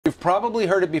You've probably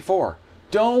heard it before.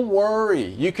 Don't worry,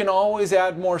 you can always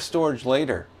add more storage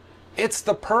later. It's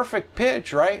the perfect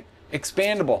pitch, right?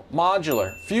 Expandable,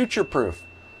 modular, future-proof.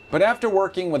 But after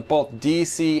working with both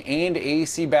DC and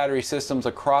AC battery systems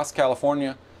across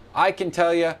California, I can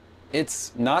tell you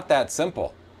it's not that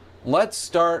simple. Let's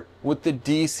start with the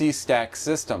DC stack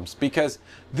systems because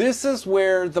this is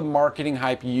where the marketing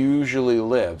hype usually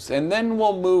lives. And then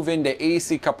we'll move into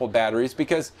AC coupled batteries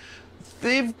because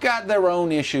they've got their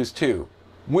own issues too.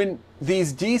 When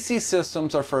these DC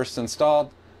systems are first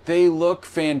installed, they look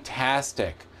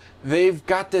fantastic. They've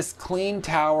got this clean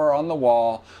tower on the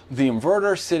wall, the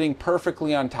inverter sitting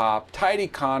perfectly on top, tidy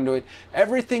conduit,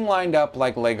 everything lined up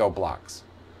like Lego blocks.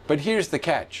 But here's the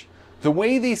catch. The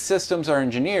way these systems are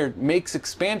engineered makes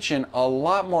expansion a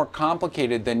lot more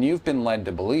complicated than you've been led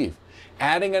to believe.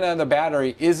 Adding another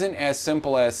battery isn't as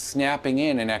simple as snapping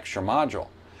in an extra module.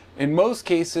 In most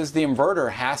cases, the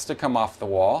inverter has to come off the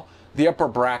wall, the upper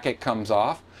bracket comes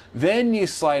off, then you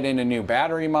slide in a new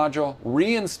battery module,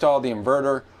 reinstall the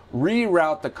inverter,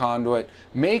 reroute the conduit,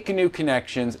 make new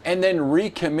connections, and then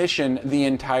recommission the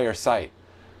entire site.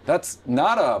 That's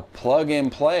not a plug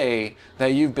and play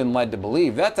that you've been led to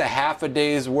believe. That's a half a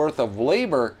day's worth of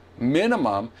labor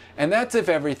minimum, and that's if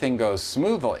everything goes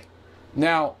smoothly.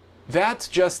 Now, that's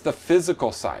just the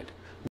physical side.